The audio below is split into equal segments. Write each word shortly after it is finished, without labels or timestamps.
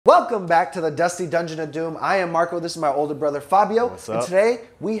Welcome back to the Dusty Dungeon of Doom. I am Marco, this is my older brother Fabio. What's up? And today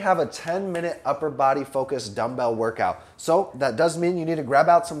we have a 10-minute upper body focused dumbbell workout. So that does mean you need to grab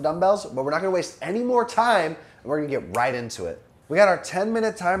out some dumbbells, but we're not gonna waste any more time and we're gonna get right into it. We got our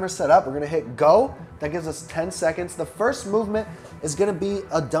 10-minute timer set up. We're gonna hit go. That gives us 10 seconds. The first movement is gonna be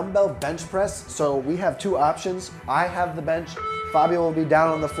a dumbbell bench press. So we have two options. I have the bench. Fabio will be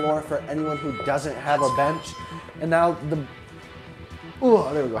down on the floor for anyone who doesn't have a bench. And now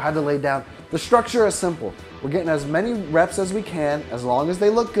there we go, had to lay down. The structure is simple. We're getting as many reps as we can, as long as they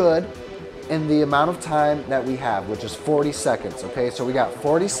look good, in the amount of time that we have, which is 40 seconds, okay? So we got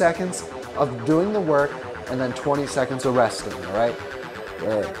 40 seconds of doing the work and then 20 seconds of resting, all right?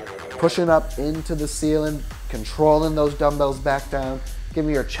 Pushing up into the ceiling, controlling those dumbbells back down,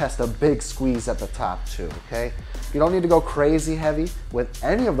 giving your chest a big squeeze at the top too, okay? You don't need to go crazy heavy with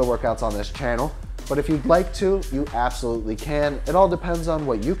any of the workouts on this channel, but if you'd like to, you absolutely can. It all depends on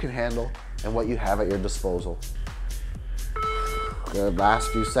what you can handle and what you have at your disposal. Good, last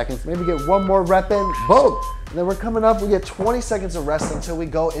few seconds, maybe get one more rep in, boom! And then we're coming up, we get 20 seconds of rest until we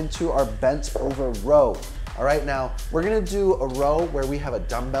go into our bent over row. All right, now we're gonna do a row where we have a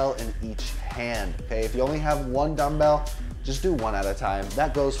dumbbell in each hand, okay? If you only have one dumbbell, just do one at a time.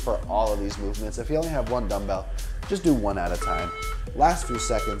 That goes for all of these movements. If you only have one dumbbell, just do one at a time. Last few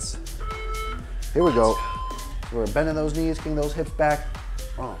seconds. Here we go. We're bending those knees, kicking those hips back.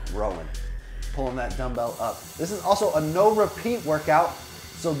 Oh, rowing. Pulling that dumbbell up. This is also a no repeat workout,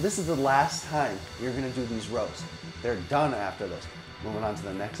 so this is the last time you're gonna do these rows. They're done after this. Moving on to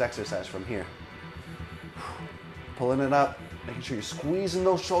the next exercise from here. Pulling it up, making sure you're squeezing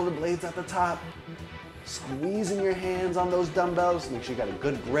those shoulder blades at the top. Squeezing your hands on those dumbbells. Make sure you got a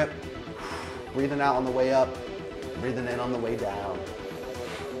good grip. Breathing out on the way up, breathing in on the way down.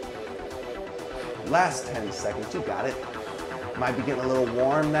 Last 10 seconds, you got it. Might be getting a little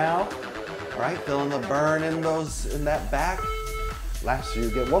warm now. All right, feeling the burn in that back. Last few,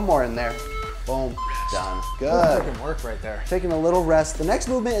 get one more in there. Boom, done. Good. Freaking work right there. Taking a little rest. The next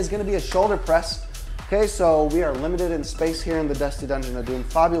movement is gonna be a shoulder press. Okay, so we are limited in space here in the Dusty Dungeon of Doom.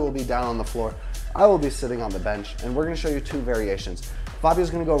 Fabio will be down on the floor. I will be sitting on the bench, and we're gonna show you two variations. Fabio's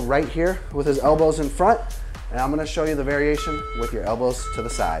gonna go right here with his elbows in front, and I'm gonna show you the variation with your elbows to the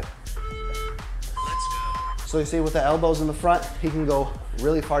side. So you see with the elbows in the front, he can go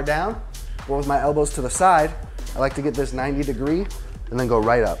really far down. But with my elbows to the side, I like to get this 90 degree and then go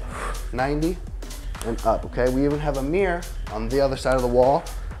right up. 90 and up, okay? We even have a mirror on the other side of the wall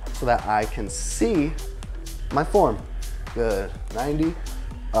so that I can see my form. Good, 90,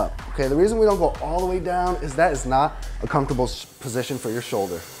 up. Okay, the reason we don't go all the way down is that is not a comfortable position for your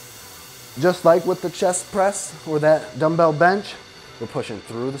shoulder. Just like with the chest press or that dumbbell bench, we're pushing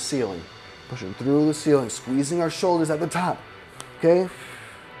through the ceiling. Pushing through the ceiling, squeezing our shoulders at the top, okay?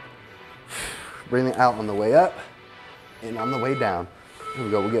 Breathing out on the way up and on the way down. Here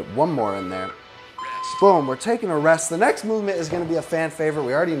we go, we'll get one more in there. Boom, we're taking a rest. The next movement is gonna be a fan favorite,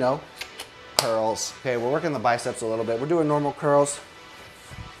 we already know. Curls. Okay, we're working the biceps a little bit. We're doing normal curls.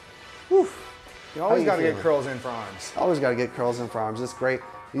 Whew. You always gotta get curls in for arms. Always gotta get curls in for arms, it's great.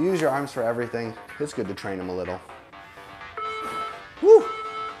 You use your arms for everything. It's good to train them a little. Woo.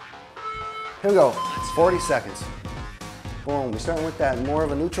 Here we go, it's 40 seconds. Boom, we're starting with that more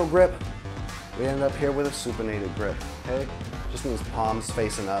of a neutral grip. We end up here with a supinated grip, okay? Just means palms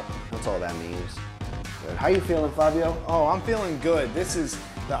facing up, that's all that means. Good. How you feeling, Fabio? Oh, I'm feeling good. This is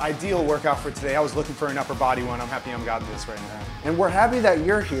the ideal workout for today. I was looking for an upper body one. I'm happy I'm got this right now. And we're happy that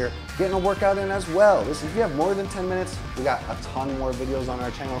you're here getting a workout in as well. Listen, if you have more than 10 minutes, we got a ton more videos on our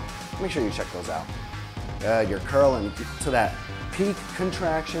channel. Make sure you check those out. Good, you're curling to that peak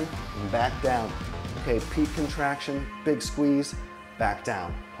contraction and back down. Okay, peak contraction, big squeeze, back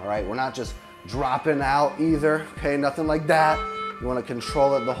down. All right, we're not just dropping out either. Okay, nothing like that. You wanna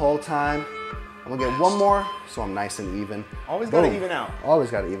control it the whole time. I'm gonna get one more, so I'm nice and even. Always gotta even out. Always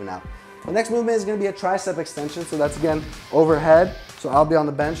gotta even out. The next movement is gonna be a tricep extension, so that's again overhead. So I'll be on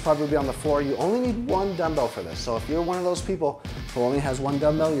the bench, Fabio will be on the floor. You only need one dumbbell for this. So if you're one of those people who only has one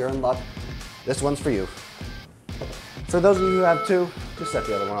dumbbell, you're in luck. This one's for you. For those of you who have two, just set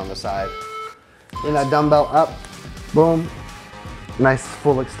the other one on the side. Bring that dumbbell up, boom. Nice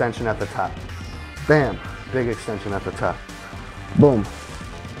full extension at the top. Bam, big extension at the top. Boom.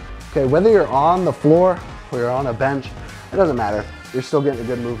 Okay, whether you're on the floor or you're on a bench, it doesn't matter. You're still getting a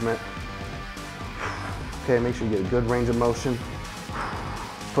good movement. Okay, make sure you get a good range of motion.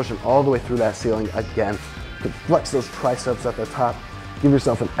 Pushing all the way through that ceiling again. You can flex those triceps at the top. Give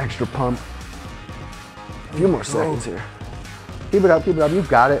yourself an extra pump. A few more seconds here. Keep it up, you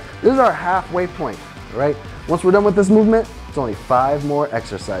got it. This is our halfway point, all right? Once we're done with this movement, It's only 5 more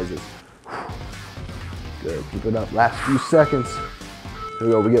exercises. Good, keep it up. Last few seconds. Here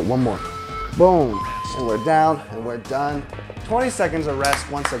we go, we get one more. Boom, and we're down and we're done. 20 seconds of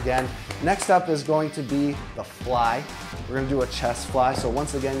rest once again. Next up is going to be the fly. We're gonna do a chest fly. So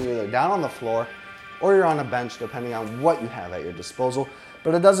once again, you're either down on the floor or you're on a bench, depending on what you have at your disposal.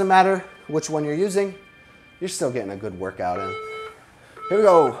 But it doesn't matter which one you're using, you're still getting a good workout in. Here we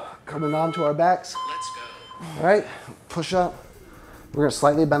go, coming onto our backs. Let's go. All right, push up. We're gonna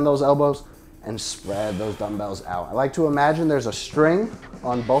slightly bend those elbows and spread those dumbbells out. I like to imagine there's a string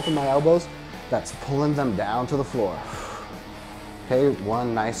on both of my elbows that's pulling them down to the floor. Okay,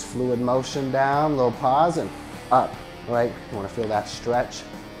 one nice fluid motion down, little pause and up, all right? You wanna feel that stretch.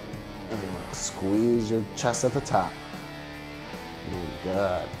 And squeeze your chest at the top. Good,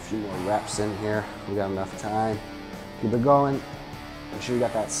 a few more reps in here. We got enough time. Keep it going. Make sure you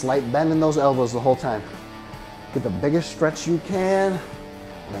got that slight bend in those elbows the whole time. Get the biggest stretch you can,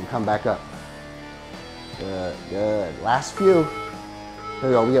 and then come back up. Good, good. Last few. There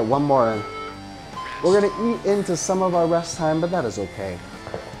we go, we get one more in. We're gonna eat into some of our rest time, but that is okay.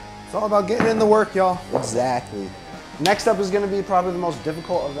 It's all about getting in the work, y'all. Exactly. Next up is gonna be probably the most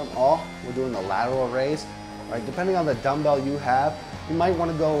difficult of them all. We're doing the lateral raise. All right, depending on the dumbbell you have, you might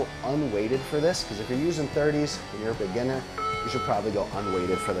wanna go unweighted for this, because if you're using 30s and you're a beginner, you should probably go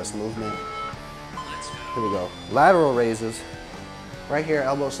unweighted for this movement. Here we go. Lateral raises. Right here,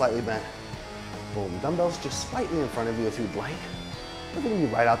 elbow slightly bent. Boom. Dumbbells just slightly in front of you if you'd like. They're gonna be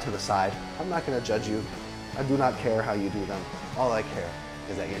right out to the side. I'm not gonna judge you. I do not care how you do them. All I care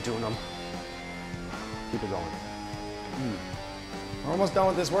is that you're doing them. Keep it going. We're almost done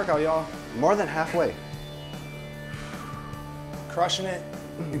with this workout, y'all. More than halfway. Crushing it.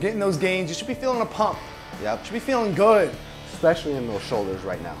 You're getting those gains. You should be feeling a pump. Yep. You should be feeling good. Especially in those shoulders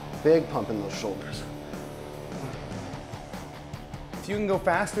right now. Big pump in those shoulders. If you can go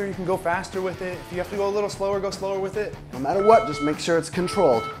faster, you can go faster with it. If you have to go a little slower, go slower with it. No matter what, just make sure it's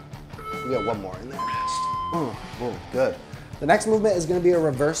controlled. We got one more in there. Boom, good. The next movement is gonna be a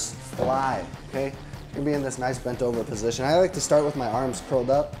reverse fly, okay? You're gonna be in this nice bent over position. I like to start with my arms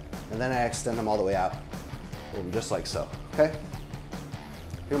curled up, and then I extend them all the way out. Boom, just like so, okay?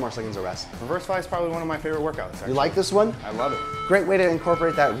 A few more seconds of rest. Reverse fly is probably one of my favorite workouts, actually. You like this one? I love it. Great way to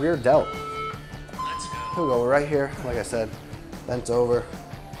incorporate that rear delt. Let's go. Here we go, we're right here, like I said, bent over.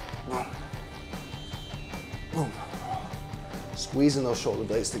 Boom. Squeezing those shoulder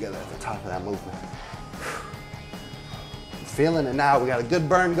blades together at the top of that movement. Feeling it now, we got a good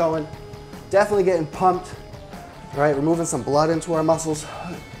burn going. Definitely getting pumped. All right, we're moving some blood into our muscles.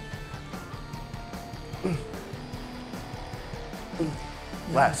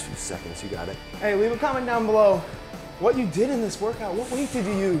 Last few seconds, you got it. Hey, leave a comment down below what you did in this workout. What weight did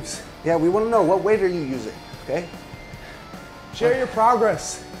you use? Yeah, we want to know, what weight are you using, okay? Share your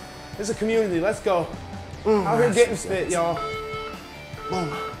progress. This is a community, let's go. Out here getting fit, y'all. Boom.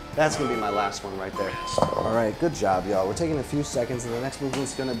 That's gonna be my last one right there. All right, good job, y'all. We're taking a few seconds, and the next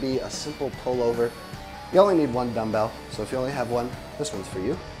movement's gonna be a simple pullover. You only need one dumbbell, so if you only have one, this one's for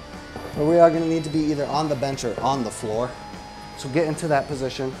you. But we are gonna need to be either on the bench or on the floor. So get into that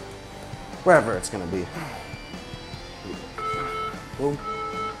position, wherever it's gonna be. Boom.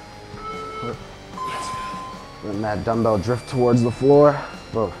 Letting that dumbbell drift towards the floor.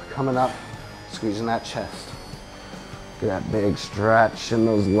 Boom, coming up, squeezing that chest. Get that big stretch in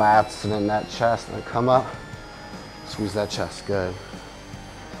those lats and in that chest, and then come up, squeeze that chest, good.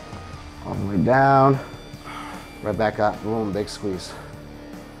 All the way down, right back up, boom, big squeeze.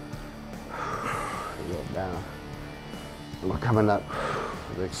 Go down, and we're coming up,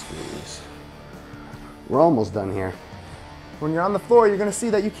 big squeeze. We're almost done here. When you're on the floor, you're gonna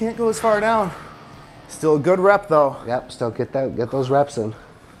see that you can't go as far down. Still a good rep though. Yep, still get those reps in.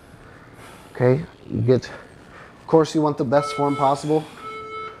 Okay, of course you want the best form possible.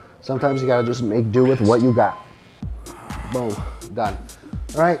 Sometimes you gotta just make do with what you got. Boom, done.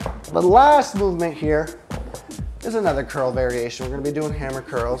 All right, the last movement here is another curl variation. We're gonna be doing hammer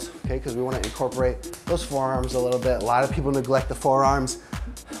curls, okay, because we wanna incorporate those forearms a little bit. A lot of people neglect the forearms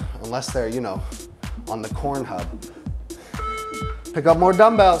unless they're, you know, on the corn hub. Pick up more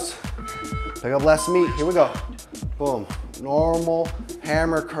dumbbells. Pick up less meat. Here we go. Boom. Normal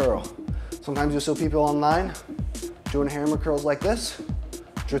hammer curl. Sometimes you'll see people online doing hammer curls like this.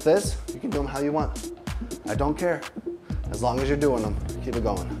 Truth is, you can do them how you want. I don't care. As long as you're doing them, keep it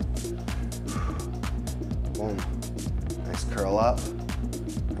going. Boom. Nice curl up.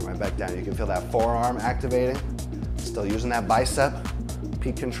 And right back down. You can feel that forearm activating. Still using that bicep.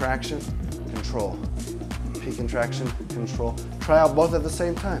 Peak contraction, control. Peak contraction, control. Try out both at the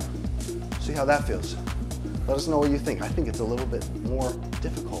same time. See how that feels. Let us know what you think. I think it's a little bit more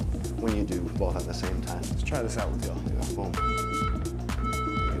difficult when you do both at the same time. Let's try this out with y'all. Boom.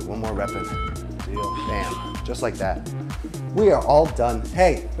 Okay, one more rep in. Deal. Bam, just like that. We are all done.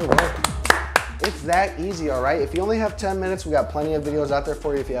 Hey, it's that easy, all right? If you only have 10 minutes, we got plenty of videos out there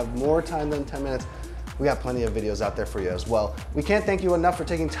for you. If you have more time than 10 minutes, we got plenty of videos out there for you as well. We can't thank you enough for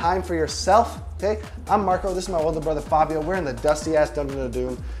taking time for yourself, okay? I'm Marco, this is my older brother Fabio. We're in the dusty ass Dungeon of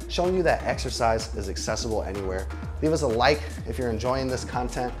Doom, showing you that exercise is accessible anywhere. Leave us a like if you're enjoying this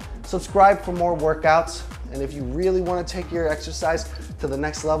content. Subscribe for more workouts. And if you really want to take your exercise to the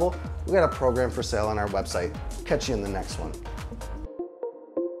next level, we got a program for sale on our website. Catch you in the next one.